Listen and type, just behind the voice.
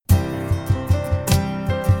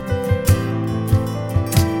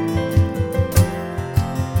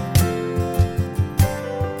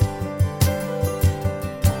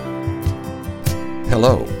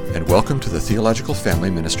Hello, and welcome to the Theological Family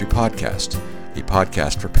Ministry Podcast, a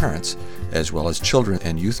podcast for parents as well as children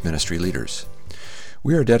and youth ministry leaders.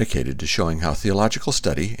 We are dedicated to showing how theological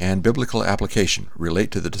study and biblical application relate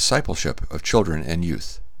to the discipleship of children and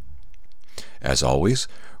youth. As always,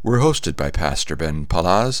 we're hosted by Pastor Ben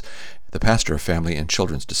Palaz, the pastor of family and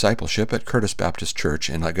children's discipleship at Curtis Baptist Church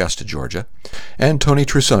in Augusta, Georgia, and Tony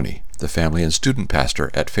Trusoni, the family and student pastor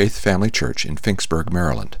at Faith Family Church in Finksburg,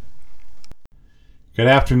 Maryland. Good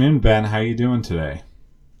afternoon, Ben. How are you doing today?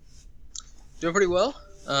 Doing pretty well.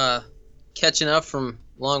 Catching up from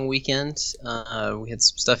long weekend. We had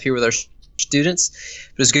some stuff here with our students.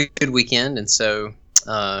 It was a good weekend, and so,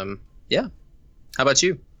 yeah. How about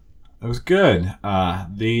you? It was good.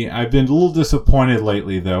 I've been a little disappointed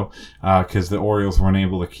lately, though, because the Orioles weren't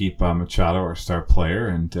able to keep Machado, our star player,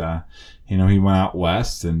 and he went out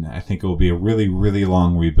west, and I think it will be a really, really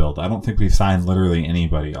long rebuild. I don't think we've signed literally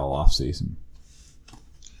anybody all offseason.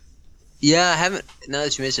 Yeah, I haven't. Now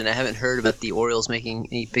that you mentioned, I haven't heard about the Orioles making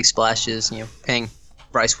any big splashes. Paying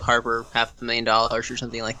Bryce Harper $500,000 or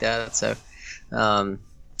something like that. So,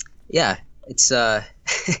 yeah, it's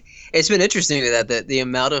it's been interesting that the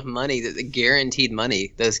amount of money, the guaranteed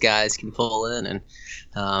money those guys can pull in,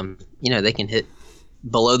 and they can hit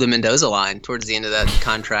below the Mendoza line towards the end of that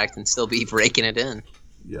contract and still be raking it in.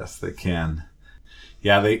 Yes, they can.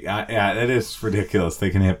 Yeah, it is ridiculous.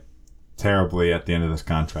 They can hit terribly at the end of this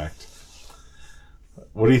contract.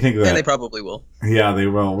 What do you think of that? Yeah, they probably will. Yeah, they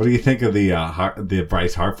will. What do you think of the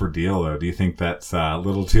Bryce Harper deal, though? Do you think that's a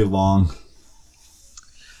little too long?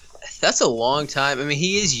 That's a long time. I mean,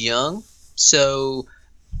 he is young, so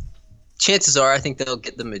chances are I think they'll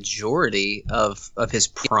get the majority of his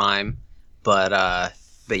prime. But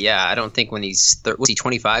yeah, I don't think when he's was he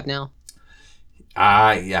 25 now?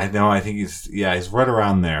 Yeah, no, I think he's right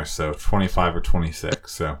around there, so 25 or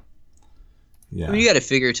 26, so. Yeah. I mean, you got to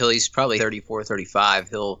figure till he's probably 34,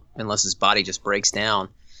 35, unless his body just breaks down.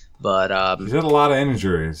 But he's had a lot of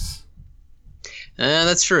injuries.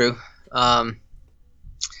 That's true. Yeah,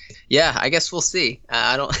 I guess we'll see.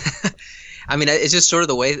 I don't. I mean, it's just sort of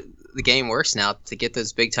the way the game works now. To get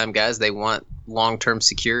those big time guys, they want long term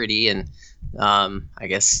security, and I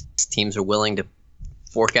guess teams are willing to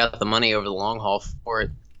fork out the money over the long haul for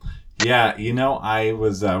it. Yeah, I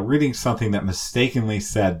was reading something that mistakenly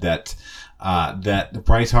said that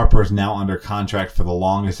Bryce Harper is now under contract for the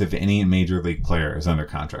longest of any major league player is under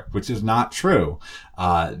contract, which is not true.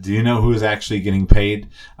 Do you know who is actually getting paid,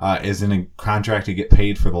 is in a contract to get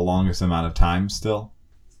paid for the longest amount of time still?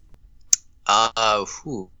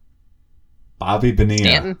 Who? Bobby Bonilla.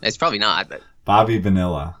 Stanton? It's probably not, but. Bobby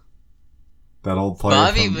Bonilla. That old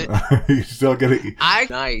player. He's still getting.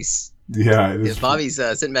 Nice. Yeah, it is. Bobby's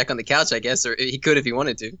sitting back on the couch, I guess, or he could if he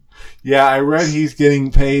wanted to. Yeah, I read he's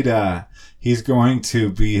getting paid. He's going to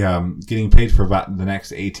be getting paid for about the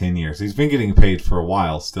next 18 years. He's been getting paid for a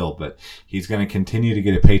while still, but he's going to continue to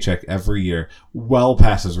get a paycheck every year, well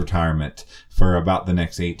past his retirement, for about the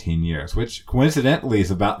next 18 years, which coincidentally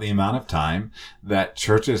is about the amount of time that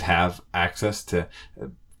churches have access to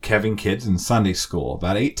having kids in Sunday school,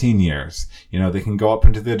 about 18 years. They can go up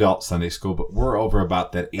into the adult Sunday school, but we're over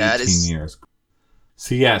about that 18 years.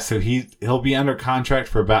 So yeah, he'll be under contract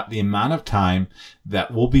for about the amount of time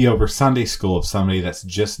that will be over Sunday school of somebody that's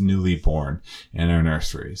just newly born in our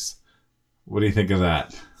nurseries. What do you think of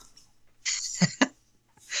that?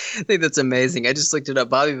 I think that's amazing. I just looked it up.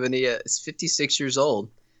 Bobby Bonilla is 56 years old.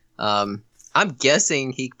 I'm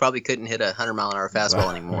guessing he probably couldn't hit a 100-mile-an-hour fastball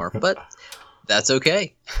anymore, but that's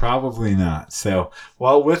okay. Probably not. So,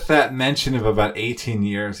 well, with that mention of about 18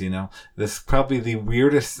 years, this is probably the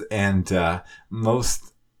weirdest and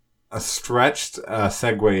most stretched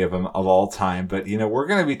segue of all time. But, we're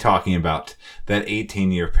going to be talking about that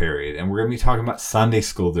 18-year period, and we're going to be talking about Sunday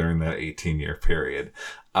school during that 18-year period.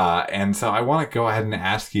 And so I want to go ahead and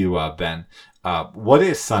ask you, Ben, what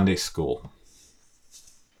is Sunday school?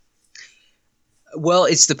 Well,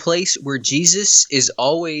 it's the place where Jesus is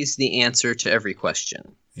always the answer to every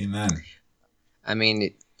question. Amen. I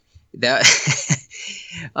mean, that.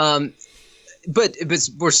 But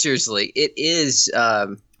more seriously, it is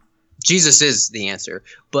Jesus is the answer.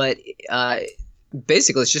 But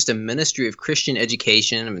basically, it's just a ministry of Christian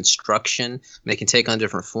education and instruction. I mean, it can take on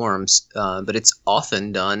different forms, but it's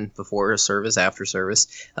often done before a service, after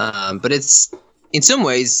service. But it's in some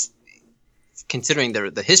ways, considering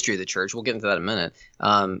the history of the church, we'll get into that in a minute,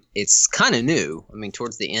 it's kind of new. I mean,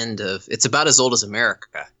 towards the end of, it's about as old as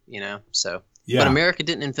America, so. Yeah. But America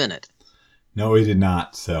didn't invent it. No, we did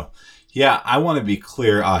not. So, Yeah, I want to be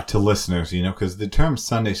clear to listeners, because the term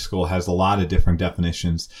Sunday school has a lot of different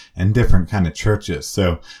definitions and different kind of churches.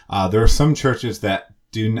 So there are some churches that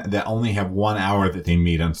that only have 1 hour that they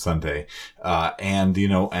meet on Sunday. And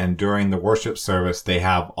during the worship service, they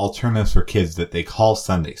have alternatives for kids that they call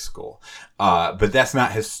Sunday school. But that's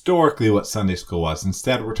not historically what Sunday school was.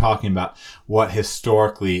 Instead, we're talking about what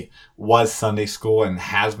historically was Sunday school and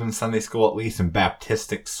has been Sunday school, at least in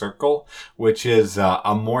Baptistic circle, which is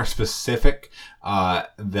a more specific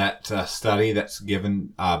study that's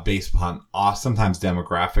given based upon sometimes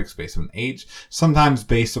demographics, based on age, sometimes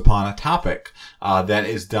based upon a topic that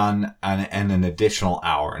is done in an additional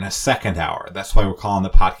hour, in a second hour. That's why we're calling the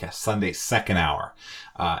podcast Sunday Second Hour.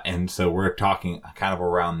 And so we're talking kind of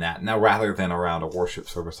around that now rather than around a worship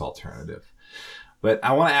service alternative. But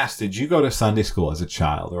I want to ask, did you go to Sunday school as a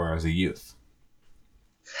child or as a youth?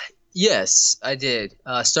 Yes, I did.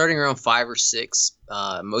 Starting around 5 or 6,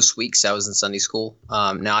 most weeks I was in Sunday school.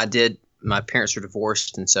 Now my parents were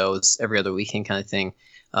divorced, and so it's every other weekend kind of thing.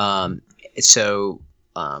 One set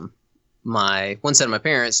of my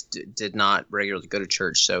parents did not regularly go to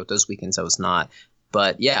church, so those weekends I was not.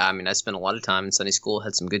 But yeah, I mean, I spent a lot of time in Sunday school,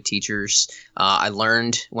 had some good teachers. I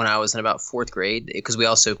learned when I was in about 4th grade, because we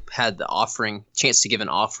also had the chance to give an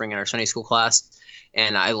offering in our Sunday school class.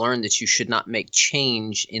 And I learned that you should not make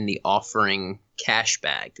change in the offering cash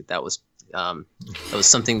bag. That was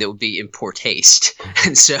something that would be in poor taste.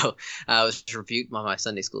 And so I was rebuked by my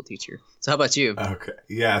Sunday school teacher. So how about you? Okay.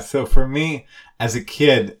 Yeah. So for me, as a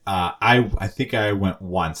kid, I think I went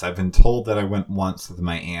once. I've been told that I went once with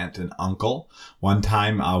my aunt and uncle. One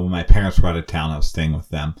time when my parents were out of town, I was staying with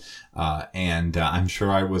them. And I'm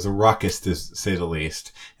sure I was a ruckus, to say the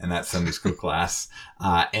least, in that Sunday school class.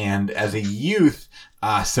 And as a youth,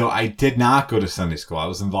 so I did not go to Sunday school. I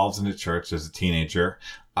was involved in the church as a teenager.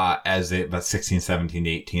 About 16, 17,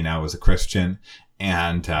 18, I was a Christian.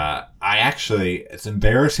 And it's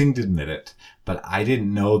embarrassing to admit it, but I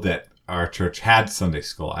didn't know that our church had Sunday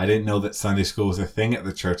school. I didn't know that Sunday school was a thing at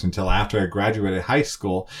the church until after I graduated high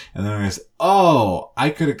school. And then I was, I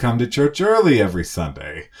could have come to church early every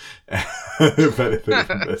Sunday. But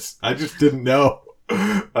I just didn't know.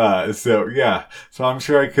 So I'm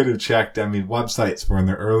sure I could have checked. I mean, websites were in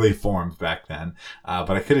their early forms back then,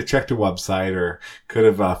 but I could have checked a website or could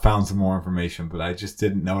have found some more information, but I just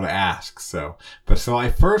didn't know to ask. So I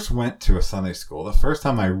first went to a Sunday school. The first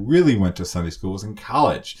time I really went to Sunday school was in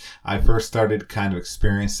college. I first started kind of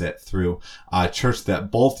experience it through a church that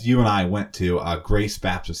both you and I went to, Grace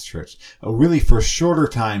Baptist Church, really for a shorter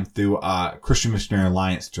time through Christian Missionary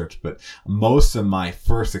Alliance Church, but most of my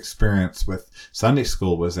first experience with Sunday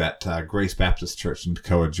school was at Grace Baptist Church in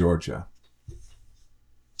Toccoa, Georgia.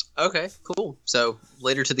 Okay, cool. So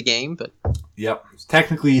later to the game, but yep, it's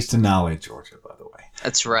technically east of Nolly, Georgia, by the way.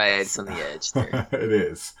 That's right. It's on the edge there. It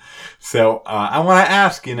is. So I want to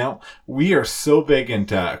ask, we are so big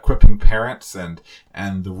into equipping parents and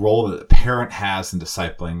the role that the parent has in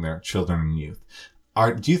discipling their children and youth.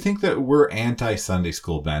 Do you think that we're anti-Sunday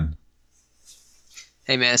school, Ben?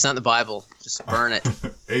 Hey, man, it's not in the Bible. Just burn it.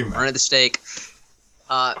 Amen. Burn it at the stake.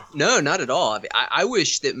 No, not at all. I mean, I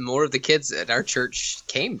wish that more of the kids at our church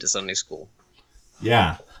came to Sunday school.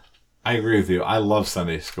 Yeah, I agree with you. I love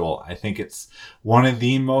Sunday school. I think it's one of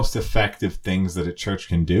the most effective things that a church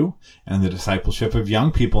can do in the discipleship of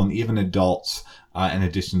young people and even adults, in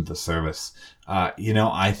addition to the service.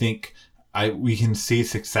 I think we can see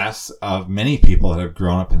success of many people that have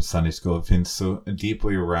grown up in Sunday school, have been so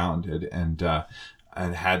deeply rounded and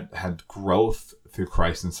had growth through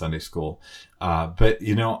Christ in Sunday school. But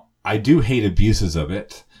I do hate abuses of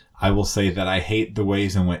it. I will say that I hate the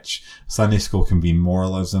ways in which Sunday school can be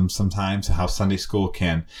moralism sometimes, how Sunday school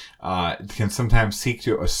can sometimes seek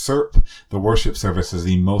to usurp the worship service as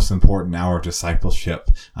the most important hour of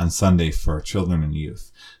discipleship on Sunday for children and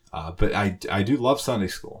youth. But I do love Sunday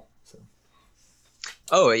school. So.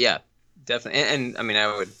 Oh, yeah, definitely. And I mean,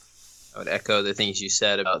 I would echo the things you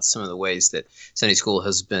said about some of the ways that Sunday school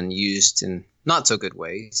has been used in not so good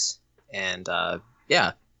ways. And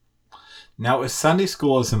yeah. Now, is Sunday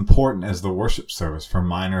school as important as the worship service for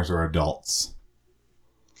minors or adults?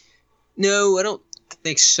 No, I don't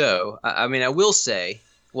think so. I mean, I will say,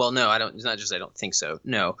 well, no, I don't. It's not just I don't think so.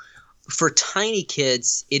 No. For tiny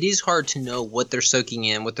kids, it is hard to know what they're soaking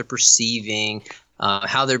in, what they're perceiving,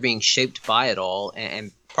 how they're being shaped by it all.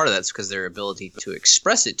 And part of that's because their ability to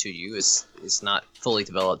express it to you is not fully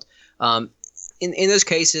developed. In those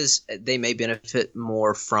cases, they may benefit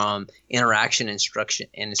more from interaction,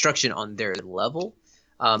 instruction on their level.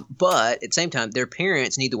 But at the same time, their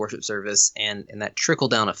parents need the worship service, and that trickle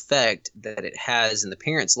down effect that it has in the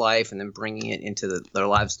parents' life, and then bringing it into their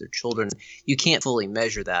lives, their children. You can't fully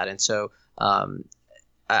measure that, and so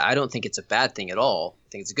I don't think it's a bad thing at all. I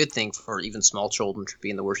think it's a good thing for even small children to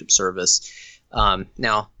be in the worship service. Now,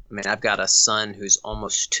 I mean, I've got a son who's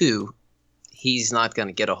almost 2. He's not going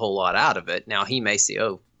to get a whole lot out of it. Now, he may say,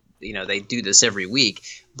 "Oh, they do this every week,"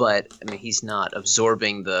 but I mean, he's not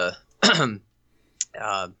absorbing the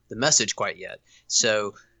message quite yet.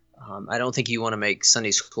 So I don't think you want to make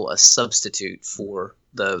Sunday school a substitute for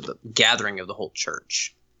the gathering of the whole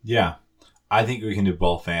church. Yeah, I think we can do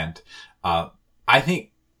both. And I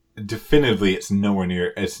think definitively it's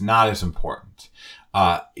not as important.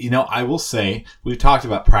 I will say we've talked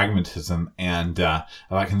about pragmatism and about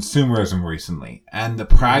consumerism recently. And the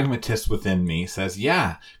pragmatist within me says,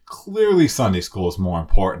 yeah, clearly Sunday school is more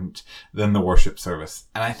important than the worship service.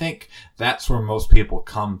 And I think that's where most people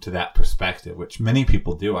come to that perspective, which many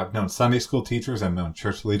people do. I've known Sunday school teachers, I've known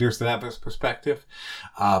church leaders that have this perspective.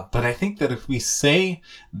 But I think that if we say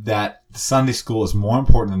that Sunday school is more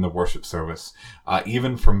important than the worship service,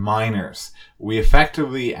 even for minors, we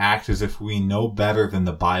effectively act as if we know better than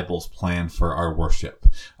the Bible's plan for our worship.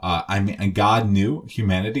 And God knew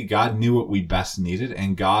humanity. God knew what we best needed,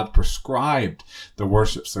 and God prescribed the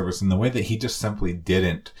worship service in the way that he just simply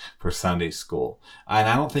didn't for Sunday school. And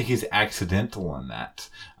I don't think he's accidental in that.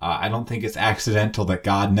 I don't think it's accidental that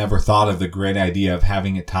God never thought of the great idea of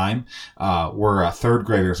having a time where third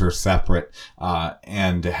graders are separate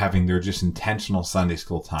and having their just intentional Sunday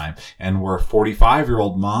school time, and where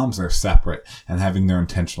 45-year-old moms are separate and having their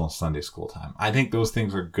intentional Sunday school time. I think those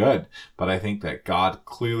things are good, but I think that God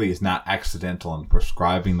clearly is not accidental in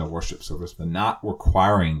prescribing the worship service, but not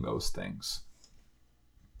requiring those things.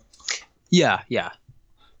 Yeah.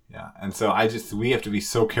 And so we have to be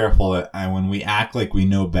so careful that when we act like we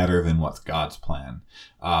know better than what's God's plan.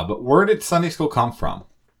 But where did Sunday school come from?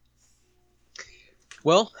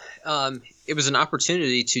 Well, it was an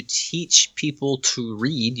opportunity to teach people to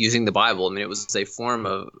read using the Bible. I mean, it was a form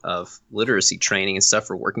of literacy training and stuff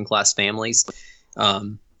for working class families.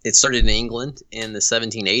 It started in England in the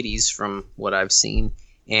 1780s, from what I've seen.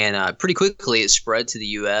 And pretty quickly it spread to the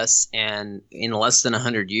U.S. And in less than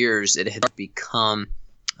 100 years, it had become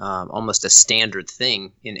almost a standard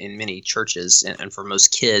thing in many churches and for most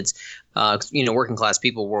kids. Working class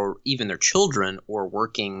people even their children were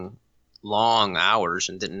working long hours,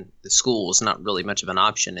 and the school was not really much of an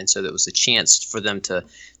option. And so there was a chance for them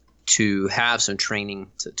to have some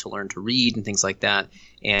training to learn to read and things like that.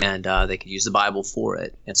 And they could use the Bible for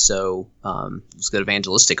it. And so it was a good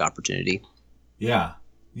evangelistic opportunity. Yeah,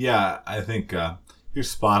 I think you're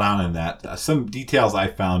spot on in that. Some details I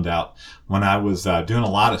found out when I was doing a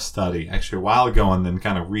lot of study, actually a while ago, and then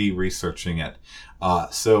kind of researching it.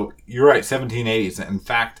 So you're right, 1780s. In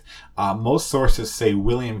fact, most sources say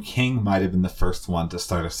William King might have been the first one to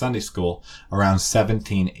start a Sunday school around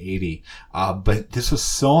 1780. But this was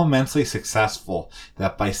so immensely successful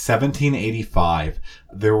that by 1785,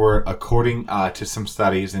 there were, according to some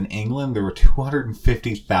studies in England, there were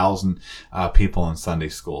 250,000 people in Sunday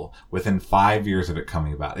school within 5 years of it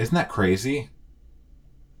coming about. Isn't that crazy?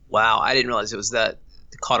 Wow, I didn't realize it was that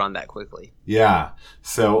caught on that quickly. Yeah.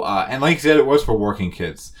 So, and like you said, it was for working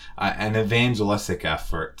kids, an evangelistic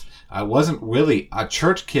effort. It wasn't really,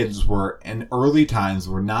 church kids in early times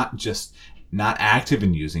were not active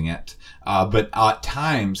in using it. But at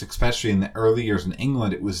times, especially in the early years in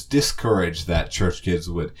England, it was discouraged that church kids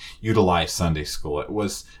would utilize Sunday school. It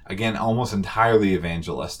was, again, almost entirely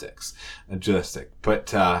evangelistic.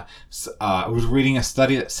 But I was reading a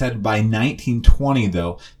study that said by 1920,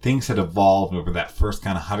 though, things had evolved over that first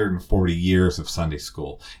kind of 140 years of Sunday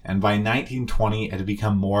school. And by 1920, it had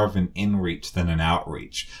become more of an in-reach than an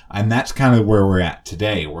outreach. And that's kind of where we're at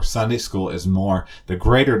today, where Sunday school is more the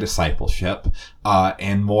greater discipleship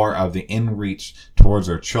and more of the in-reach towards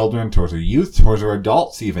our children, towards our youth, towards our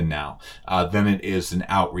adults even now, than it is an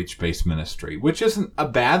outreach-based ministry, which isn't a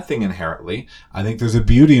bad thing inherently. I think there's a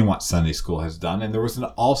beauty in what Sunday school has done, and there was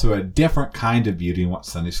also a different kind of beauty in what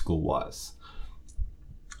Sunday school was.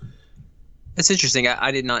 That's interesting.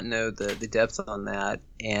 I did not know the depth on that.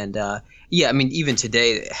 And I mean, even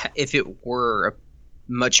today, if it were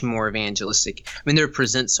much more evangelistic, I mean, there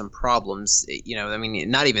presents some problems. I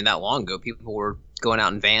mean, not even that long ago, people were going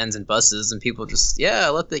out in vans and buses, and people just,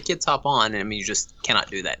 let the kids hop on. And I mean, you just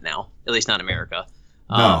cannot do that now, at least not in America.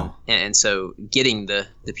 No. And so getting the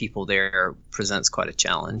people there presents quite a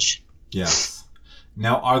challenge. Yes.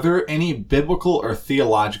 Now, are there any biblical or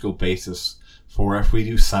theological basis for if we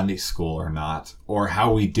do Sunday school or not, or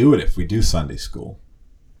how we do it if we do Sunday school?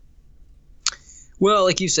 Well,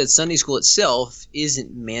 like you said, Sunday school itself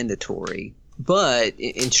isn't mandatory, but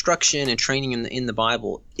instruction and training in the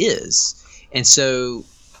Bible is. And so,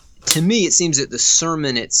 to me, it seems that the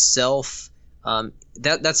sermon itself,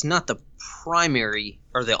 that's not the primary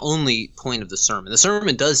or the only point of the sermon. The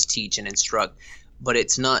sermon does teach and instruct, but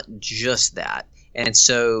it's not just that. And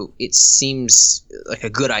so it seems like a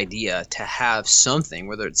good idea to have something,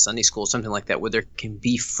 whether it's Sunday school, something like that, where there can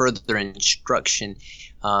be further instruction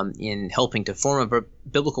in helping to form a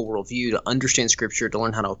biblical worldview, to understand Scripture, to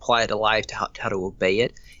learn how to apply it to life, to how to obey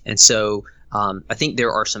it. And so I think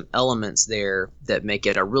there are some elements there that make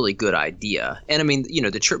it a really good idea. And I mean,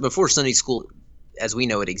 the church before Sunday school, as we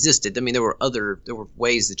know it, existed. I mean, there were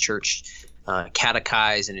ways the church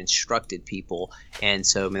catechized and instructed people, and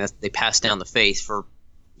so I mean they passed down the faith for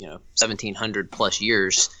 1,700 plus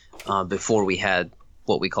years before we had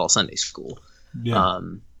what we call Sunday school. Yeah.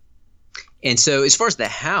 And so as far as the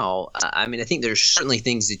how, I mean, I think there's certainly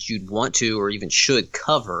things that you'd want to or even should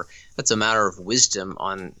cover. That's a matter of wisdom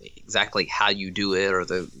on exactly how you do it, or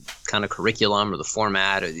the kind of curriculum or the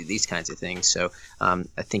format or these kinds of things. So I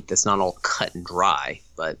think that's not all cut and dry,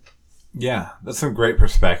 but yeah, that's some great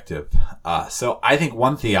perspective. So I think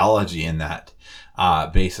one theology in that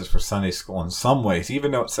basis for Sunday school in some ways,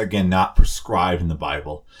 even though it's, again, not prescribed in the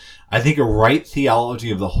Bible, I think a right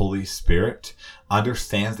theology of the Holy Spirit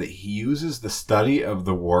understands that he uses the study of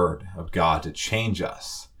the Word of God to change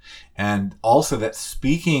us. And also that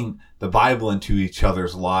speaking the Bible into each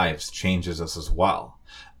other's lives changes us as well.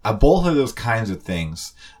 Both of those kinds of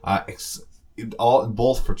things,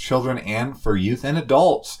 both for children and for youth and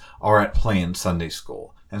adults, are at play in Sunday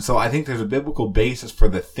school. And so I think there's a biblical basis for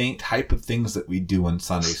the type of things that we do in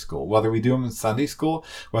Sunday school, whether we do them in Sunday school,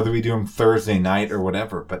 whether we do them Thursday night or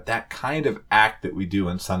whatever. But that kind of act that we do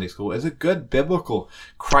in Sunday school is a good biblical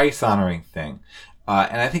Christ-honoring thing.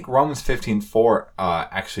 And I think Romans 15:4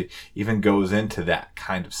 actually even goes into that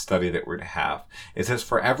kind of study that we're to have. It says,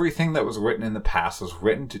 "For everything that was written in the past was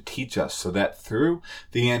written to teach us, so that through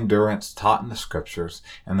the endurance taught in the Scriptures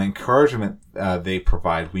and the encouragement they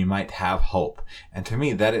provide, we might have hope." And to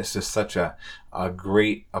me, that is just such a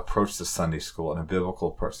great approach to Sunday school and a biblical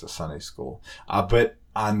approach to Sunday school. But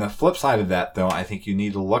on the flip side of that, though, I think you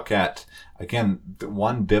need to look at, again, the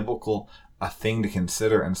one biblical a thing to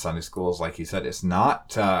consider in Sunday school is, like you said, it's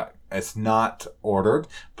not ordered,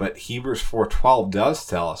 but Hebrews 4:12 does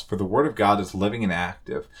tell us, "For the word of God is living and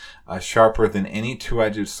active, sharper than any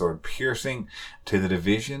two-edged sword, piercing to the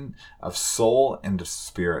division of soul and of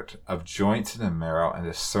spirit, of joints and of marrow, and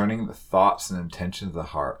discerning the thoughts and intentions of the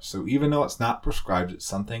heart." So even though it's not prescribed, it's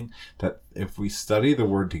something that if we study the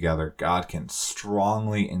word together, God can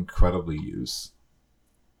strongly, incredibly use.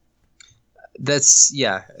 That's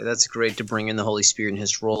great to bring in the Holy Spirit and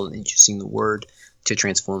his role in using the word to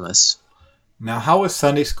transform us. Now, how is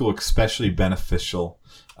Sunday school especially beneficial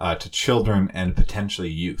to children and potentially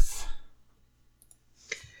youth?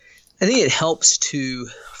 I think it helps to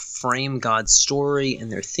frame God's story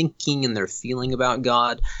and their thinking and their feeling about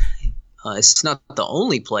God. It's not the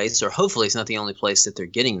only place, or hopefully it's not the only place that they're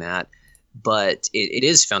getting that, but it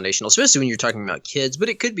is foundational, especially when you're talking about kids. But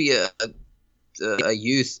it could be a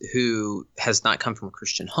youth who has not come from a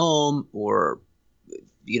Christian home, or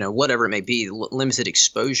whatever it may be, limited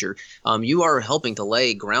exposure. You are helping to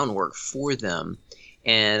lay groundwork for them.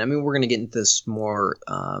 And I mean, we're going to get into this more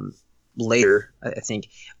later, I think,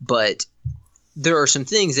 but there are some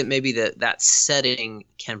things that maybe that setting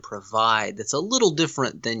can provide that's a little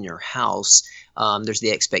different than your house. There's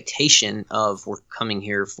the expectation of, we're coming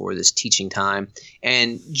here for this teaching time,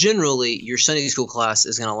 and generally your Sunday school class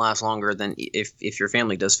is going to last longer than if your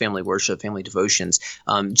family does family worship, family devotions.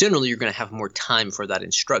 Generally, you're going to have more time for that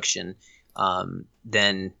instruction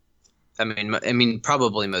than I mean,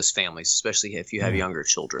 probably most families, especially if you have younger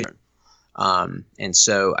children. And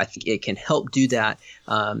so I think it can help do that.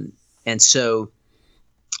 And so,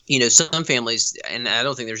 some families, and I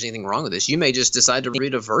don't think there's anything wrong with this, you may just decide to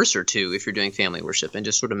read a verse or two if you're doing family worship and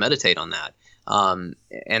just sort of meditate on that.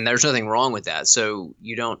 And there's nothing wrong with that. So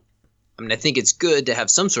I think it's good to have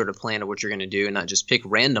some sort of plan of what you're going to do and not just pick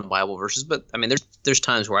random Bible verses. But I mean, there's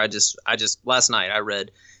times where I just last night I read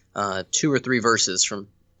 2 or 3 verses from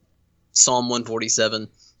Psalm 147.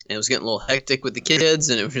 And it was getting a little hectic with the kids,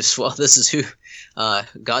 and it was just, this is who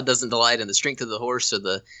God doesn't delight in the strength of the horse or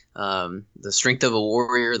the strength of a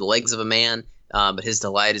warrior, the legs of a man, but his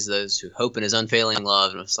delight is those who hope in his unfailing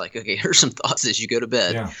love. And it's like, okay, here's some thoughts as you go to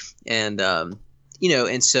bed. Yeah. And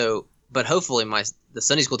and so, but hopefully the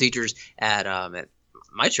Sunday school teachers at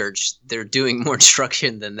my church, they're doing more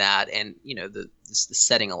instruction than that, and the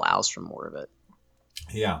setting allows for more of it.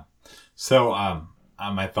 Yeah. So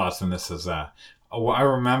my thoughts on this is I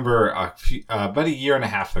remember about a year and a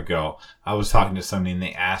half ago, I was talking to somebody and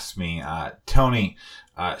they asked me, Tony,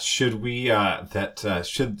 should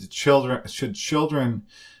children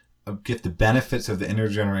get the benefits of the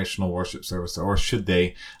intergenerational worship service, or should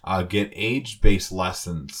they get age-based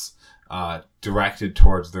lessons directed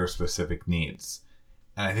towards their specific needs?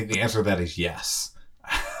 And I think the answer to that is yes.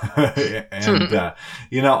 And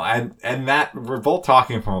that we're both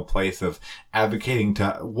talking from a place of advocating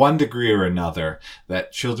to one degree or another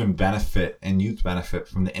that children benefit and youth benefit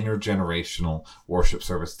from the intergenerational worship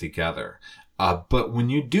service together. But when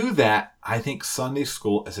you do that, I think Sunday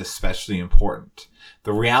school is especially important.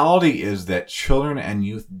 The reality is that children and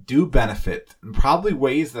youth do benefit in probably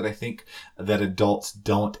ways that I think that adults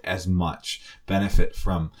don't as much benefit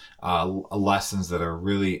from lessons that are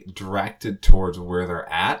really directed towards where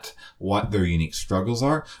they're at, what their unique struggles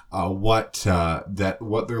are, what their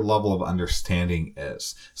level of understanding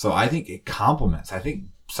is. So I think it complements. I think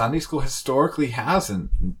Sunday school historically has and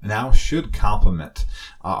now should complement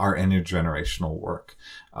our intergenerational work.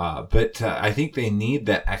 But I think they need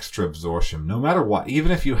that extra absorption, no matter what. Even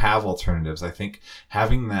if you have alternatives, I think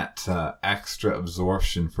having that extra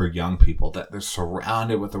absorption for young people, that they're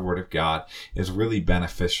surrounded with the Word of God, is really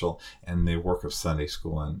beneficial in the work of Sunday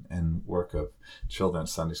school and work of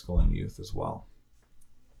children's Sunday school and youth as well.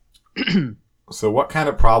 So what kind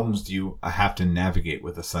of problems do you have to navigate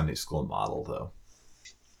with a Sunday school model, though?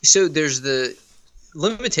 So there's the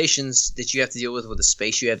limitations that you have to deal with the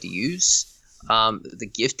space you have to use, the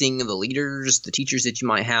gifting of the leaders, the teachers that you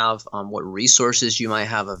might have, what resources you might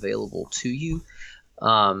have available to you.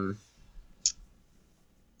 So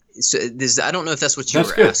I don't know if that's what you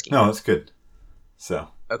were asking. No, that's good. So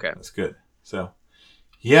okay, that's good. So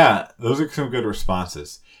yeah, those are some good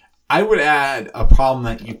responses. I would add a problem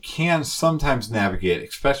that you can sometimes navigate,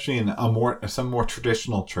 especially in some more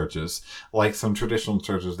traditional churches, like some traditional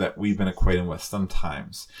churches that we've been acquainted with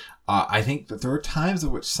sometimes. I think that there are times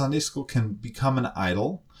in which Sunday school can become an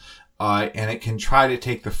idol, and it can try to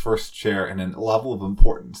take the first chair in a level of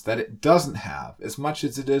importance that it doesn't have, as much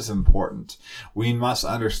as it is important. We must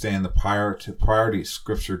understand the priority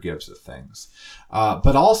Scripture gives of things.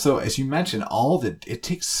 But also, as you mentioned, it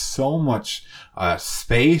takes so much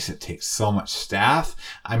space. It takes so much staff.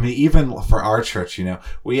 I mean, even for our church,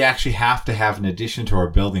 we actually have to have, in addition to our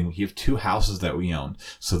building, we have 2 houses that we own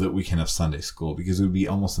so that we can have Sunday school, because it would be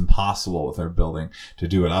almost impossible with our building to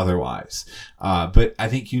do it otherwise. But I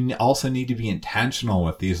think you also need to be intentional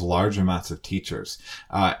with these large amounts of teachers.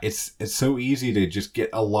 It's so easy to just get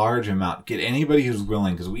a large amount, get anybody who's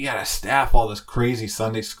willing, because we got to staff all this crazy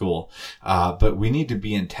Sunday school. But we need to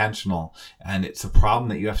be intentional, and it's a problem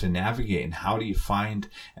that you have to navigate. And how do you find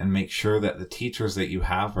and make sure that the teachers that you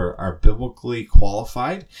have are biblically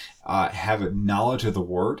qualified, have a knowledge of the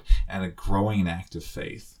Word, and a growing and active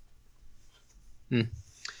faith?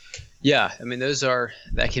 Yeah, I mean,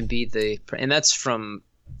 that can be and that's from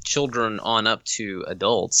children on up to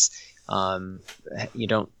adults. You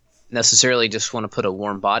don't necessarily just want to put a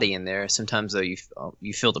warm body in there. Sometimes though,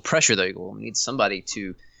 you feel the pressure though. Well, we need somebody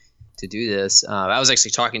to do this. I was actually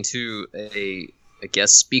talking to a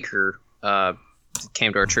guest speaker that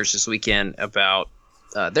came to our church this weekend about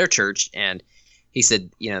their church, and he said,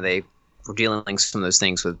 they were dealing with some of those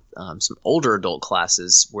things with some older adult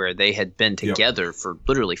classes where they had been together for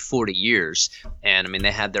literally 40 years. And I mean,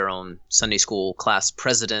 they had their own Sunday school class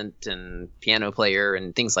president and piano player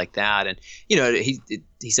and things like that. And,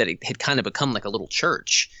 he said it had kind of become like a little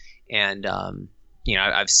church. And,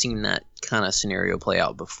 I've seen that kind of scenario play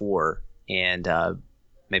out before, and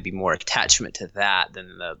maybe more attachment to that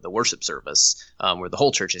than the worship service where the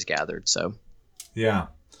whole church is gathered. So, yeah.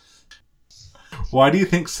 Why do you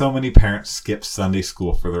think so many parents skip Sunday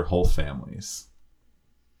school for their whole families?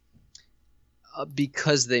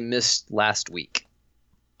 Because they missed last week.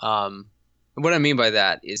 What I mean by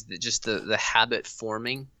that is that just the habit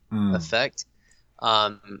forming effect.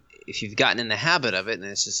 If you've gotten in the habit of it, and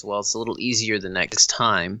it's just, it's a little easier the next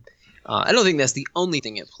time. I don't think that's the only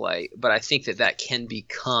thing at play, but I think that can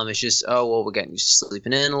become, it's just, we're getting used to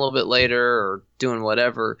sleeping in a little bit later or doing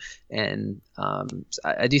whatever. And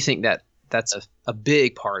I do think that's a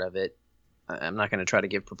big part of it. I'm not going to try to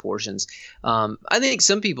give proportions. I think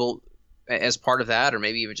some people, as part of that, or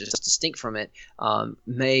maybe even just distinct from it,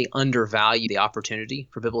 may undervalue the opportunity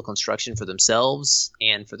for biblical instruction for themselves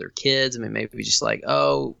and for their kids. I mean, maybe just like,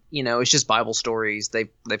 it's just Bible stories. They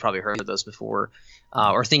probably heard of those before,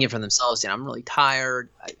 or thinking for themselves, I'm really tired.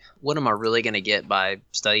 What am I really going to get by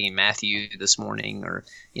studying Matthew this morning, or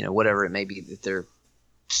whatever it may be that they're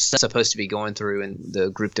supposed to be going through in the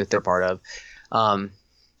group that they're part of.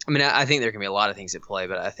 I mean, I think there can be a lot of things at play,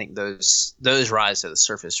 but I think those rise to the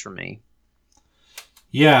surface for me.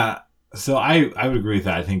 Yeah. So I would agree with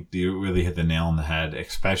that. I think you really hit the nail on the head,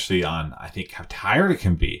 especially on, I think, how tired it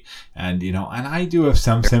can be. And, and I do have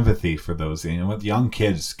some sympathy for those, with young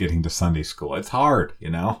kids getting to Sunday school. It's hard,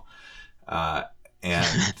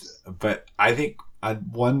 but I think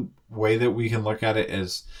one way that we can look at it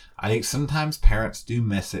is, I think sometimes parents do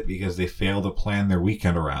miss it because they fail to plan their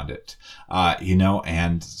weekend around it.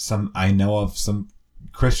 And I know of some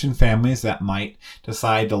Christian families that might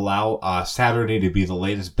decide to allow Saturday to be the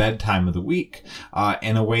latest bedtime of the week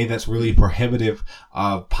in a way that's really prohibitive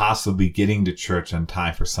of possibly getting to church on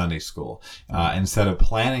time for Sunday school, instead of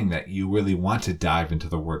planning that you really want to dive into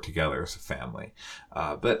the Word together as a family.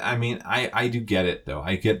 But I mean, I do get it, though.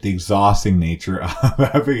 I get the exhausting nature of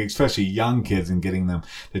having especially young kids and getting them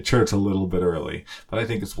to church a little bit early, but I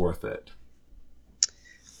think it's worth it.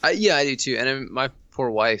 Yeah, I do too. And my poor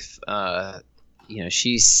wife,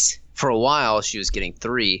 she's, for a while she was getting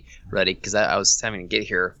 3 ready because I was having to get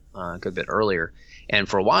here a good bit earlier. And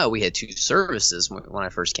for a while we had 2 services when I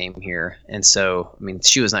first came here. And so, I mean,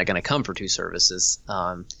 she was not going to come for 2 services.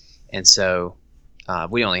 And so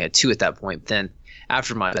we only had 2 at that point. Then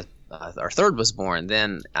after our 3rd was born,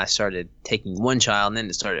 then I started taking 1 child,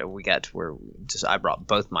 and then we got to where I brought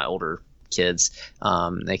both my older kids.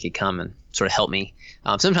 They could come and sort of help me.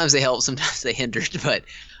 Sometimes they helped, sometimes they hindered, but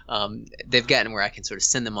they've gotten where I can sort of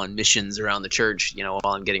send them on missions around the church, while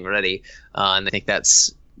I'm getting ready. And I think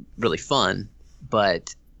that's really fun.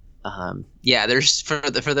 But there's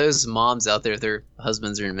for those moms out there, their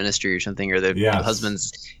husbands are in ministry or something, or their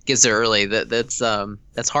husbands gets there early. That's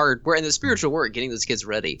hard. We're in the spiritual work, getting those kids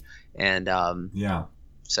ready. And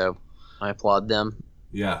so I applaud them.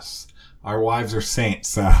 Yes. Our wives are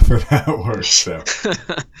saints for that work. So.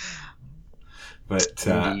 But,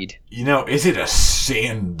 Indeed. Is it a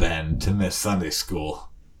sin then to miss Sunday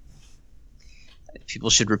school? People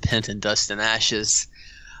should repent in dust and ashes.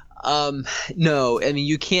 No, I mean,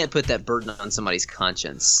 you can't put that burden on somebody's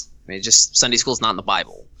conscience. I mean, Sunday school's not in the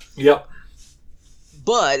Bible. Yep.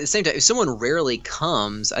 But at the same time, if someone rarely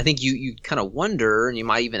comes, I think you kind of wonder, and you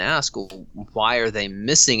might even ask, well, why are they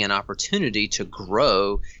missing an opportunity to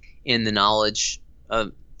grow in the knowledge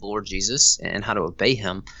of the Lord Jesus and how to obey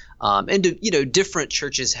him? And different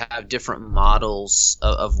churches have different models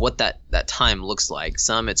of what that time looks like.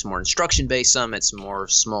 Some it's more instruction based, some it's more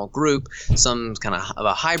small group, some kind of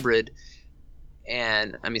a hybrid,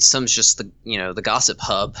 and I mean some's just the gossip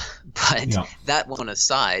hub. But that one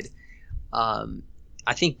aside,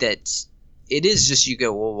 I think that it is just, you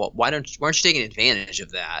go, well, why aren't you taking advantage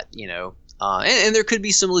of that? And there could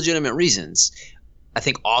be some legitimate reasons. I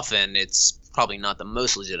think often it's probably not the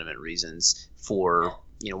most legitimate reasons for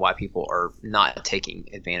why people are not taking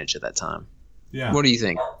advantage of that time. Yeah. What do you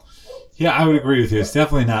think? Yeah, I would agree with you. It's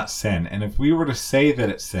definitely not sin. And if we were to say that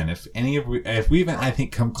it's sin, if we even, I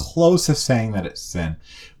think, come close to saying that it's sin,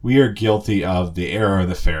 we are guilty of the error of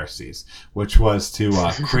the Pharisees, which was to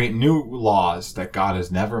create new laws that God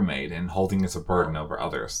has never made and holding as a burden over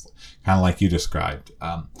others, kind of like you described.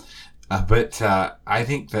 But I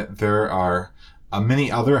think that there are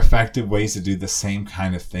many other effective ways to do the same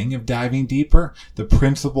kind of thing of diving deeper. The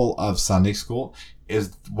principle of Sunday school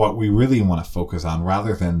is what we really want to focus on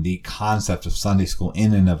rather than the concept of Sunday school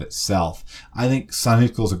in and of itself. I think Sunday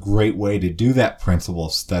school is a great way to do that principle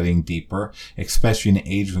of studying deeper, especially in an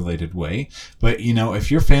age-related way. But,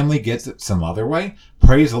 if your family gets it some other way,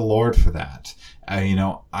 praise the Lord for that.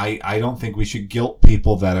 I don't think we should guilt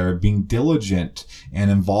people that are being diligent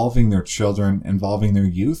and involving their children, involving their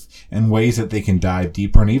youth in ways that they can dive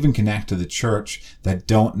deeper and even connect to the church that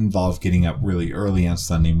don't involve getting up really early on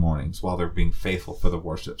Sunday mornings while they're being faithful for the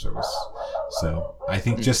worship service. So I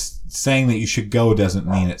think just saying that you should go doesn't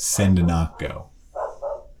mean it's sin to not go.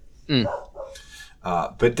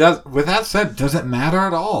 But with that said, does it matter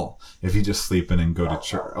at all if you just sleep in and go to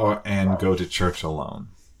church and go to church alone?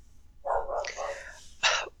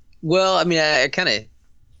 Well, I mean, I kind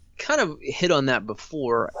of hit on that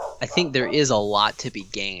before. I think there is a lot to be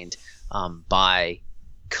gained by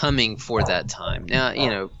coming for that time. Now,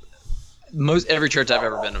 every church I've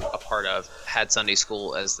ever been a part of had Sunday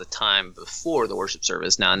school as the time before the worship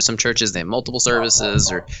service. Now, in some churches, they have multiple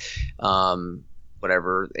services or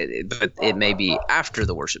whatever, but it may be after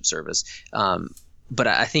the worship service. But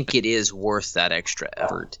I think it is worth that extra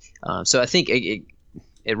effort. So I think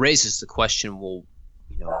it raises the question, well,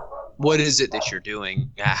 what is it that you're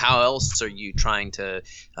doing? How else are you trying to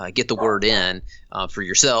get the word in for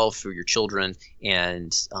yourself, for your children,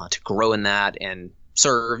 and to grow in that and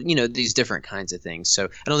serve, these different kinds of things. So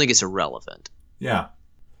I don't think it's irrelevant. Yeah.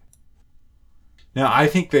 No, I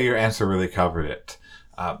think that your answer really covered it.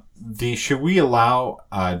 Should we allow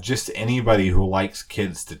just anybody who likes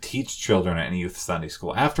kids to teach children at youth Sunday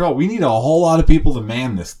school? After all, we need a whole lot of people to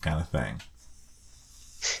man this kind of thing.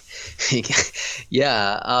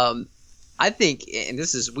 Yeah, I think, and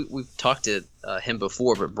this is we've talked to him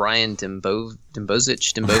before, but Brian Dembowicz,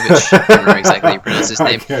 I don't know exactly how you pronounce his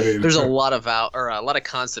name. There's a lot of a lot of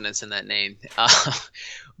consonants in that name,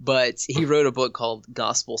 but he wrote a book called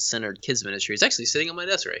Gospel Centered Kids Ministry. It's actually sitting on my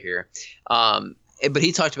desk right here. But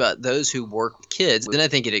he talked about those who work with kids, and I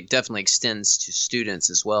think it definitely extends to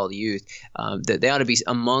students as well, the youth, that they ought to be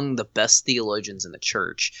among the best theologians in the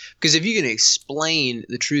church. Because if you can explain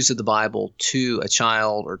the truths of the Bible to a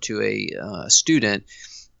child or to a student,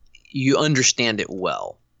 you understand it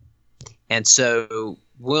well. And so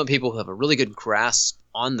we want people who have a really good grasp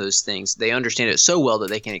on those things. They understand it so well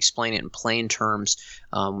that they can explain it in plain terms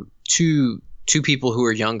to people who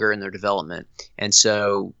are younger in their development. And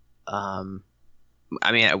so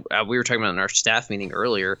we were talking about in our staff meeting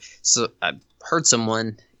earlier. So I heard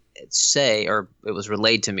someone say, or it was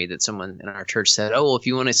relayed to me that someone in our church said, "Oh, well, if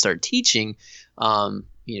you want to start teaching,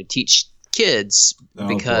 teach kids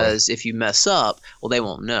because if you mess up, well, they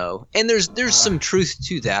won't know." And there's some truth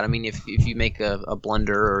to that. I mean, if you make a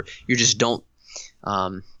blunder or you just don't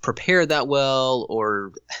prepare that well,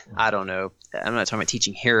 or I don't know. I'm not talking about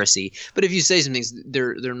teaching heresy, but if you say some things,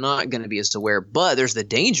 they're not going to be as aware. But there's the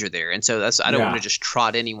danger there, and so I don't want to just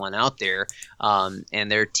trot anyone out there.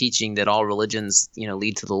 And they're teaching that all religions,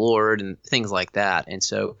 lead to the Lord and things like that. And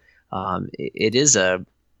so it's a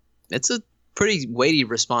pretty weighty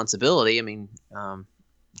responsibility. I mean,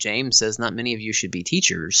 James says not many of you should be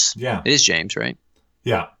teachers. Yeah, it is James, right?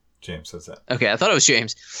 Yeah, James says that. Okay, I thought it was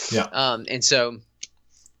James. Yeah, and so.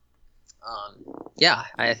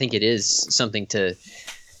 I think it is something to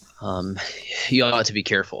you ought to be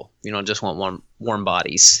careful. You don't just want warm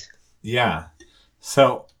bodies. Yeah.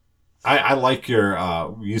 So I like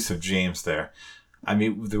your use of James there. I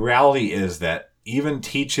mean, the reality is that even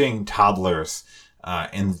teaching toddlers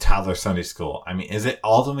in toddler Sunday school, I mean, is it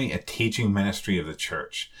ultimately a teaching ministry of the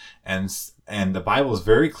church? And the Bible is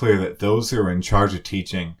very clear that those who are in charge of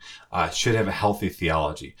teaching should have a healthy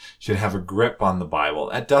theology, should have a grip on the Bible.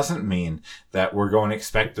 That doesn't mean that we're going to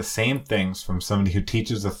expect the same things from somebody who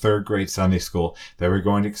teaches a third grade Sunday school that we're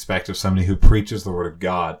going to expect of somebody who preaches the Word of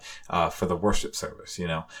God for the worship service,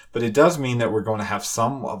 But it does mean that we're going to have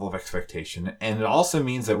some level of expectation. And it also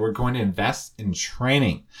means that we're going to invest in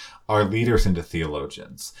training our leaders into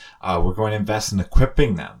theologians. We're going to invest in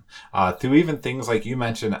equipping them through even things like you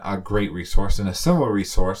mentioned, a great resource and a similar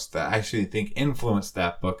resource that I actually think influenced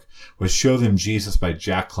that book was Show Them Jesus by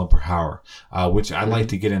Jack Klumper Hauer, which I'd like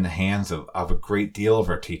to get in the hands of a great deal of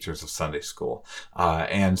our teachers of Sunday school,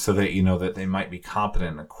 and so that that they might be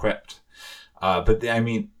competent and equipped. But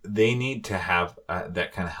they need to have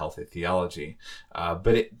that kind of healthy theology.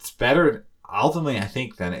 But it's better. Ultimately, I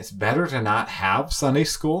think then it's better to not have Sunday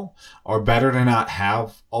school or better to not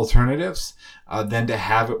have alternatives than to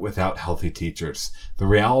have it without healthy teachers. The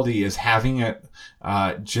reality is having it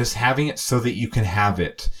so that you can have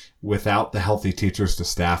it without the healthy teachers to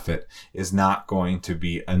staff it is not going to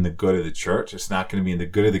be in the good of the church. It's not going to be in the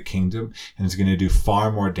good of the kingdom, and it's going to do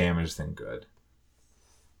far more damage than good.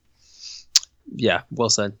 Yeah, well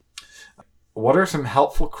said. What are some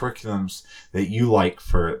helpful curriculums that you like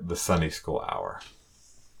for the Sunday school hour?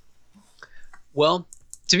 Well,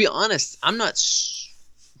 to be honest, I'm not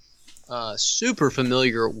super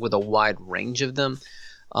familiar with a wide range of them.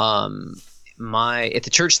 At the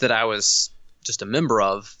church that I was just a member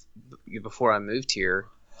of before I moved here,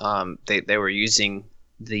 they were using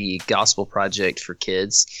the Gospel Project for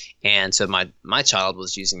Kids, and so my child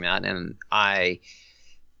was using that, and I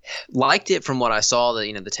liked it from what I saw,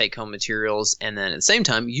 the take-home materials, and then at the same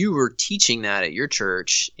time, you were teaching that at your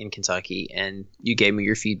church in Kentucky, and you gave me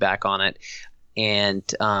your feedback on it. And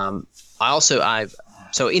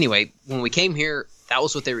so anyway, when we came here, that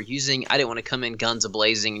was what they were using. I didn't want to come in guns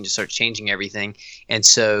a-blazing and just start changing everything. And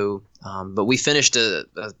so, but we finished a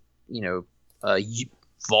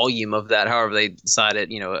volume of that, however they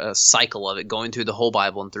decided, a cycle of it, going through the whole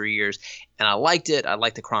Bible in 3 years. And I liked it. I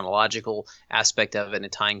liked the chronological aspect of it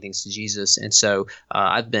and tying things to Jesus. And so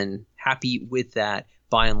I've been happy with that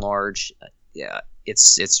by and large.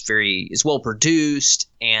 It's well produced,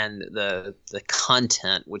 and the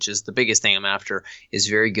content, which is the biggest thing I'm after, is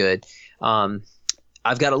very good.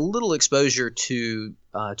 I've got a little exposure to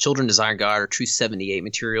Children Desire God or Truth 78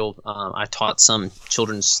 material. I taught some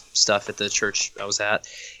children's stuff at the church I was at,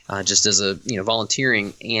 just as a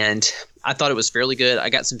volunteering, and I thought it was fairly good. I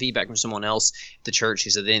got some feedback from someone else at the church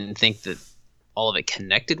who said they didn't think that all of it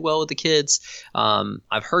connected well with the kids.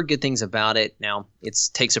 I've heard good things about it. Now, it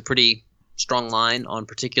takes a pretty strong line on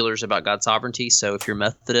particulars about God's sovereignty. So if you're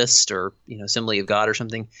Methodist or Assembly of God or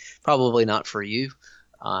something, probably not for you.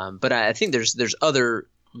 But I think there's other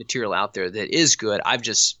material out there that is good. I've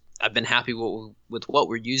been happy with what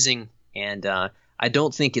we're using, and I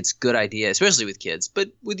don't think it's a good idea, especially with kids, but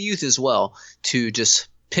with youth as well, to just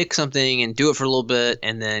pick something and do it for a little bit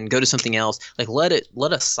and then go to something else. Like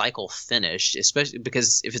let a cycle finish, especially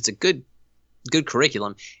because if it's a good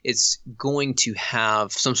curriculum, it's going to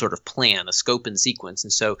have some sort of plan, a scope and sequence.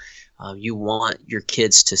 And so you want your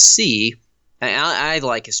kids to see, and I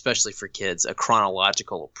like, especially for kids, a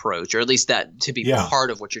chronological approach, or at least that to be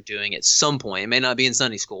part of what you're doing at some point. It may not be in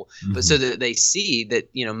Sunday school, but so that they see that,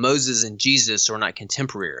 Moses and Jesus are not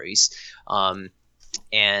contemporaries.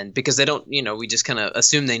 And because they don't, we just kind of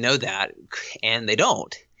assume they know that, and they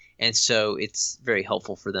don't. And so it's very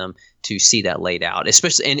helpful for them to see that laid out,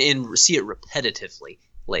 especially and see it repetitively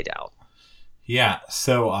laid out. Yeah.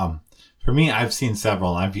 So for me, I've seen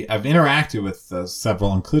several. I've interacted with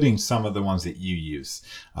several, including some of the ones that you use,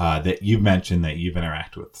 that you've mentioned, that you've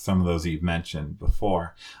interacted with. Some of those that you've mentioned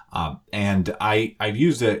before. And I've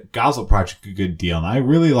used a Gospel Project a good deal, and I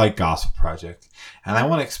really like Gospel Project. And I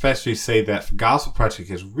want to especially say that Gospel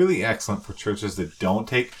Project is really excellent for churches that don't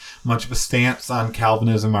take much of a stance on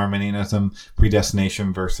Calvinism, Arminianism,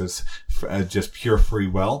 predestination versus just pure free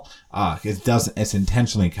will. It's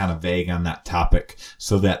intentionally kind of vague on that topic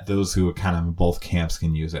so that those who are kind of in both camps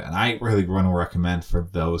can use it. And I really want to recommend for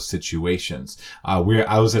those situations. I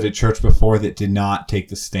was at a church before that did not take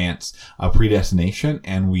the stance of predestination,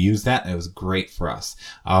 and we used that, and it was great for us.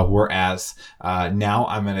 Whereas now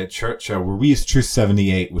I'm at a church where we use Truth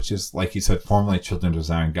 78, which is, like you said, formerly Children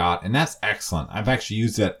Desiring God, and that's excellent. I've actually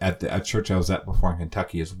used that at a church I was at before in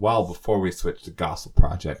Kentucky as well, before we switched to Gospel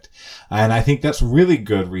Project. And I think that's a really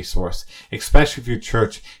good resource, especially if your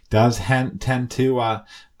church does tend to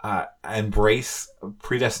embrace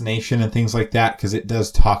predestination and things like that, because it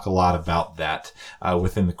does talk a lot about that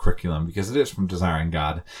within the curriculum, because it is from Desiring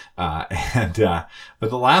God. But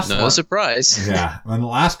the last no surprise. Yeah. And the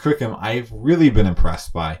last curriculum I've really been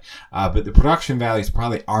impressed by, but the production values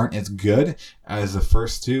probably aren't as good as the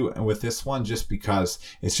first two with this one, just because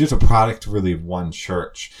it's just a product really of one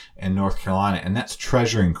church in North Carolina, and that's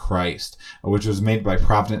Treasuring Christ, which was made by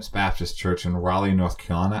Providence Baptist Church in Raleigh, North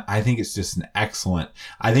Carolina. I think it's just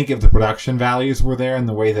I think if the production values were there in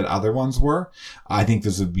the way that other ones were, I think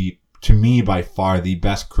this would be, to me, by far the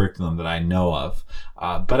best curriculum that I know of.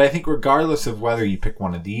 But I think regardless of whether you pick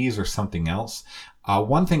one of these or something else,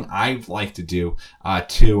 one thing I like to do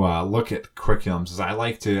to look at curriculums is I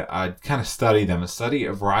like to kind of study them and study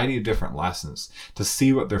a variety of different lessons to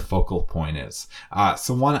see what their focal point is.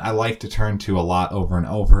 So one I like to turn to a lot over and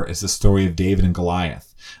over is the story of David and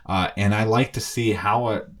Goliath. And I like to see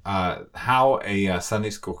how a Sunday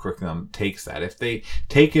school curriculum takes that. If they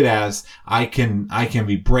take it as I can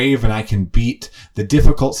be brave and I can beat the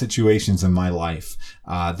difficult situations in my life,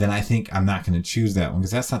 then I think I'm not going to choose that one,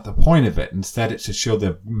 because that's not the point of it. Instead, it's to show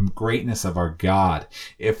the greatness of our God.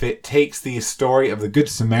 If it takes the story of the Good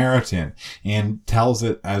Samaritan and tells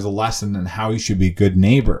it as a lesson in how you should be a good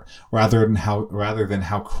neighbor, rather than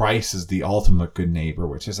how Christ is the ultimate good neighbor,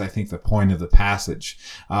 which is, I think, the point of the passage,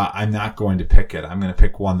 I'm not going to pick it. I'm going to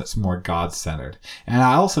pick one that's more God-centered. And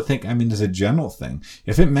I also think, as a general thing,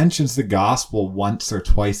 if it mentions the gospel once or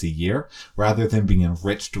twice a year, rather than being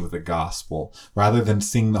enriched with the gospel, rather than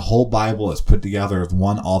seeing the whole Bible as put together as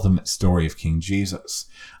one ultimate story of King Jesus,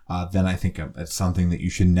 then I think it's something that you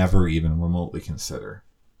should never even remotely consider.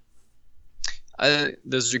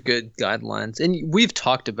 Those are good guidelines. And we've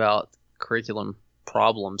talked about curriculum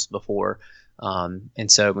problems before.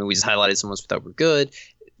 And so we just highlighted some ones that were good.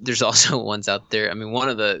 There's also ones out there.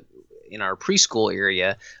 In our preschool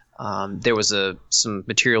area, there was some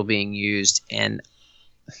material being used, and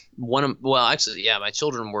my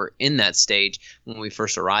children were in that stage when we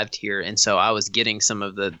first arrived here, and so I was getting some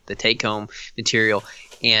of the take-home material,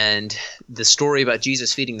 and the story about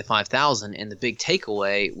Jesus feeding the 5,000, and the big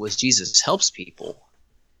takeaway was Jesus helps people.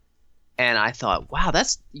 And I thought, wow,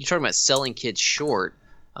 you're talking about selling kids short.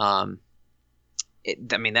 That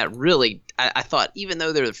really, I thought, even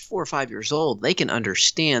though they're 4 or 5 years old, they can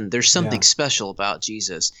understand there's something special about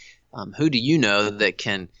Jesus. Who do you know that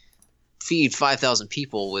can feed 5,000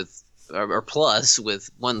 people or plus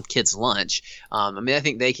with one kid's lunch? I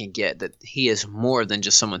think they can get that he is more than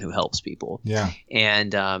just someone who helps people. Yeah.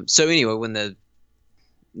 And so anyway, when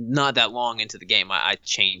not that long into the game, I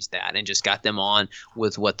changed that and just got them on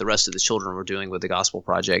with what the rest of the children were doing with the Gospel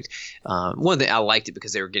Project. One thing, I liked it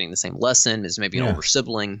because they were getting the same lesson as maybe an older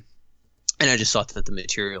sibling. And I just thought that the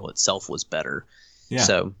material itself was better. Yeah.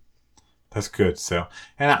 So that's good. So,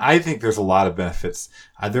 and I think there's a lot of benefits.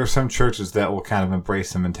 There are some churches that will kind of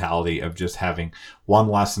embrace the mentality of just having one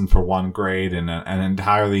lesson for one grade and an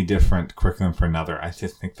entirely different curriculum for another. I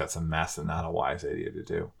just think that's a mess and not a wise idea to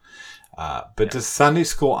do. Does Sunday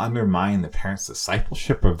school undermine the parents'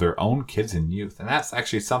 discipleship of their own kids and youth? And that's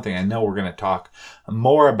actually something I know we're going to talk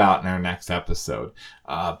more about in our next episode.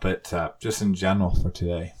 But just in general for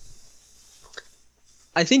today.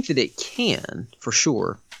 I think that it can, for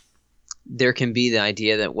sure. There can be the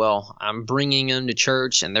idea that, well, I'm bringing them to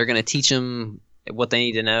church and they're going to teach them what they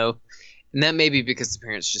need to know. And that may be because the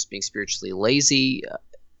parent's just being spiritually lazy.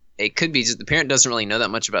 It could be just the parent doesn't really know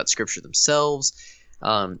that much about Scripture themselves.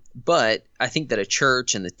 But I think that a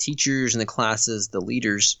church and the teachers and the classes, the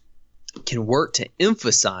leaders, can work to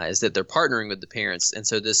emphasize that they're partnering with the parents. And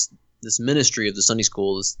so this ministry of the Sunday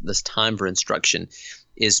school, this time for instruction,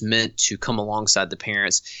 is meant to come alongside the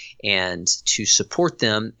parents and to support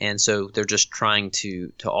them. And so they're just trying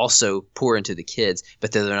to also pour into the kids,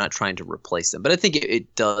 but they're not trying to replace them. But I think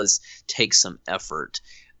it does take some effort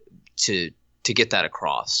to get that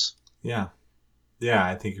across. Yeah. Yeah,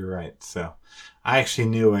 I think you're right. So I actually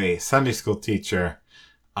knew a Sunday school teacher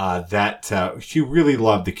that she really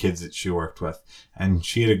loved the kids that she worked with. And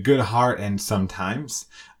she had a good heart and sometimes,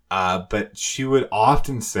 but she would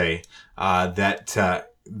often say that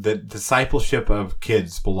the discipleship of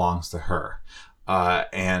kids belongs to her.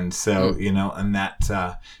 And so, and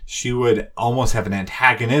that she would almost have an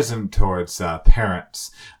antagonism towards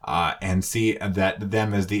parents and see that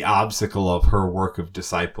them as the obstacle of her work of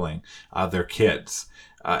discipling their kids.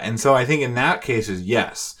 And so I think in that case,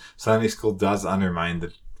 yes, Sunday school does undermine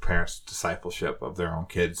the parents' discipleship of their own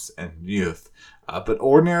kids and youth. But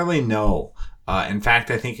ordinarily, no. In fact,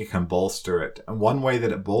 I think it can bolster it. And one way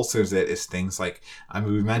that it bolsters it is things like,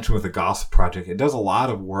 we mentioned with the Gospel Project, it does a lot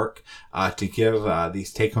of work to give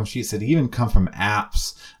these take-home sheets that even come from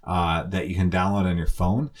apps that you can download on your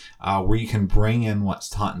phone, where you can bring in what's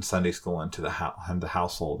taught in Sunday school into the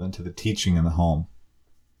household, into the teaching in the home.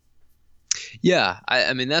 Yeah,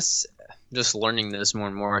 I mean, that's just learning this more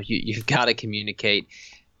and more. You've got to communicate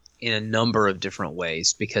in a number of different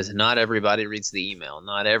ways because not everybody reads the email.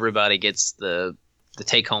 Not everybody gets the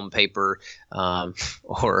take-home paper,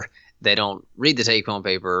 or they don't read the take-home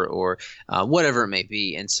paper, or whatever it may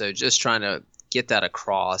be. And so just trying to get that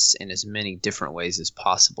across in as many different ways as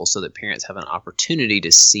possible so that parents have an opportunity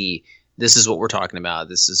to see this is what we're talking about.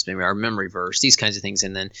 This is maybe our memory verse, these kinds of things.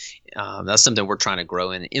 And then that's something we're trying to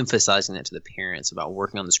grow in, emphasizing that to the parents about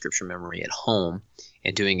working on the Scripture memory at home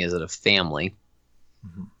and doing it as a family.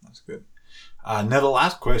 Mm-hmm. That's good. Now, the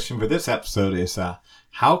last question for this episode is,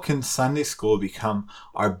 how can Sunday school become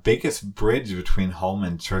our biggest bridge between home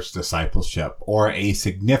and church discipleship, or a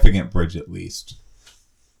significant bridge at least?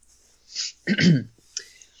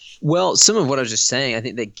 Well, some of what I was just saying, I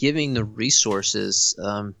think that giving the resources,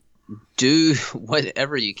 do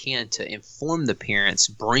whatever you can to inform the parents,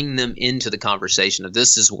 bring them into the conversation of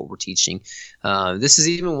this is what we're teaching. This is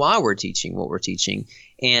even why we're teaching what we're teaching,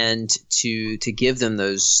 and to give them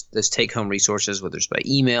those take-home resources, whether it's by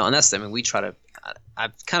email. And that's, we try to,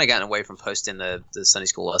 I've kind of gotten away from posting the Sunday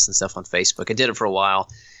school lesson stuff on Facebook. I did it for a while.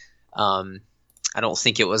 I don't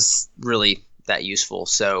think it was really that useful,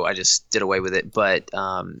 so I just did away with it. But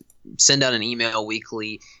send out an email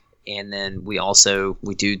weekly. And then we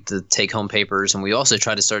do the take-home papers, and we also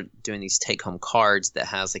try to start doing these take-home cards that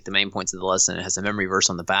has like the main points of the lesson. It has a memory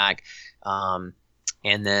verse on the back. And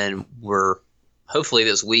then we're hopefully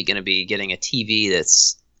this week going to be getting a TV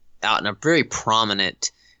that's out in a very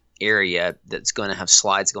prominent area that's going to have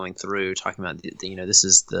slides going through talking about, this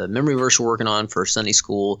is the memory verse we're working on for Sunday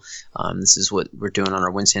school. This is what we're doing on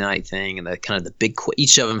our Wednesday night thing. And the kind of the big,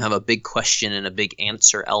 each of them have a big question and a big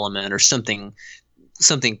answer element or something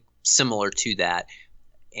similar to that,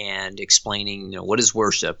 and explaining, what is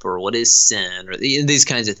worship or what is sin or these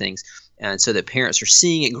kinds of things. And so that parents are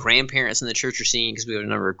seeing it, grandparents in the church are seeing it, because we have a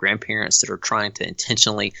number of grandparents that are trying to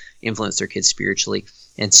intentionally influence their kids spiritually.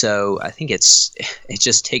 And so I think it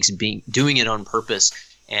just takes doing it on purpose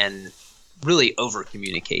and really over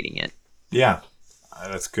communicating it. Yeah,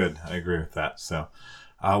 that's good. I agree with that. So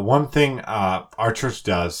one thing our church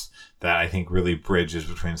does that I think really bridges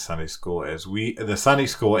between Sunday school is the Sunday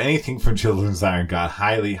school, anything from Children's Iron God,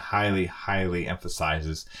 highly, highly, highly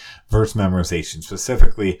emphasizes verse memorization,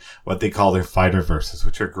 specifically what they call their fighter verses,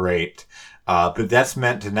 which are great. But that's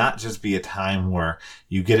meant to not just be a time where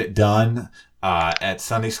you get it done at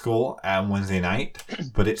Sunday school on Wednesday night,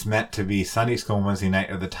 but it's meant to be Sunday school and Wednesday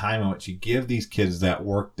night are the time in which you give these kids that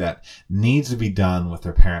work that needs to be done with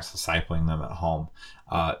their parents discipling them at home.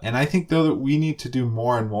 And I think, though, that we need to do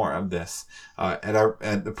more and more of this. At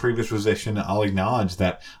the previous position, I'll acknowledge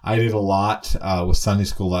that I did a lot with Sunday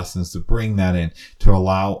school lessons to bring that in, to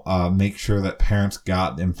allow, make sure that parents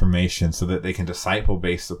got information so that they can disciple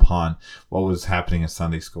based upon what was happening in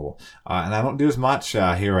Sunday school. And I don't do as much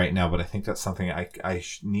here right now, but I think that's something I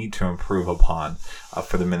need to improve upon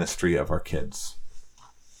for the ministry of our kids.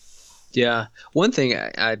 Yeah. One thing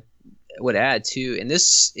I would add too, and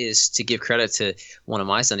this is to give credit to one of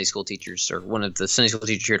my Sunday school teachers, or one of the Sunday school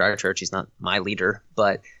teachers here at our church. He's not my leader,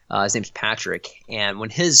 but his name's Patrick. And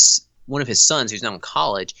when one of his sons, who's now in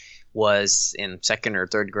college, was in second or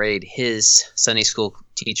third grade, his Sunday school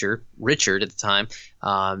teacher, Richard at the time,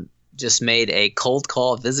 just made a cold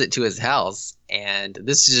call visit to his house. And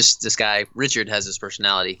this guy, Richard, has his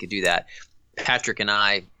personality. He could do that. Patrick and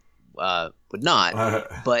I would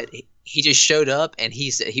not, but he just showed up, and he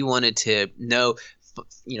said he wanted to know,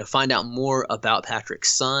 find out more about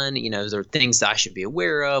Patrick's son. There are things that I should be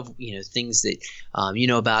aware of, things that,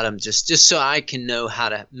 about him, just so I can know how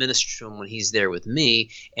to minister to him when he's there with me.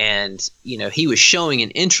 And, he was showing an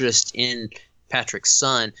interest in Patrick's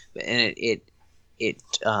son, and it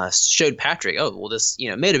showed Patrick, this,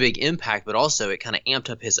 made a big impact, but also it kind of amped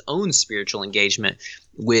up his own spiritual engagement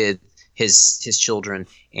with his children.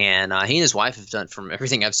 And he and his wife have done, from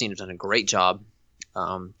everything I've seen, have done a great job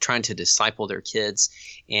trying to disciple their kids.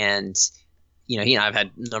 And he and I have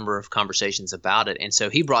had a number of conversations about it. And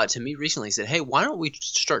so he brought it to me recently. He said, hey, why don't we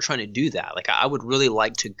start trying to do that? Like, I would really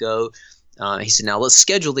like to go. He said, now let's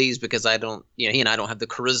schedule these, because I don't, he and I don't have the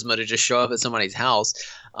charisma to just show up at somebody's house.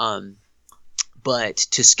 But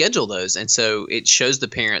to schedule those. And so it shows the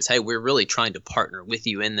parents, hey, we're really trying to partner with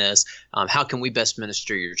you in this. How can we best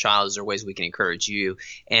minister your child? Is there ways we can encourage you?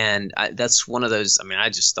 And that's one of those. I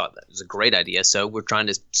just thought that was a great idea. So we're trying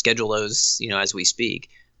to schedule those, as we speak.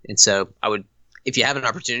 And so I would, if you have an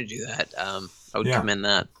opportunity to do that, I would commend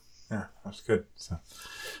that. Yeah, that's good. So,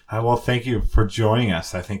 well, thank you for joining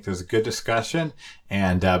us. I think there's a good discussion.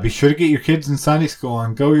 And be sure to get your kids in Sunday school,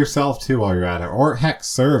 and go yourself too while you're at it. Or heck,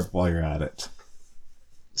 serve while you're at it.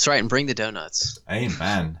 That's right, and bring the donuts.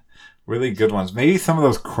 Amen. Really good ones. Maybe some of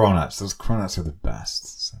those cronuts. Those cronuts are the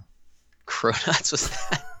best. So. Cronuts, what's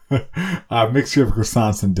that? Mixture of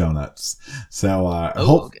croissants and donuts. So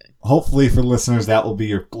okay. Hopefully for listeners, that will be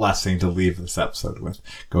your blessing to leave this episode with.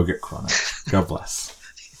 Go get cronuts. God bless.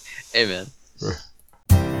 Amen.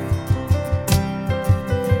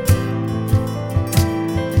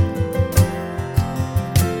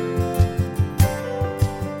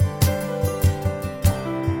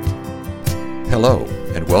 Hello,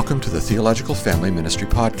 and welcome to the Theological Family Ministry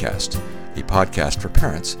Podcast, a podcast for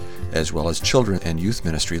parents as well as children and youth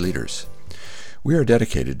ministry leaders. We are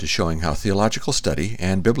dedicated to showing how theological study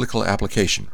and biblical application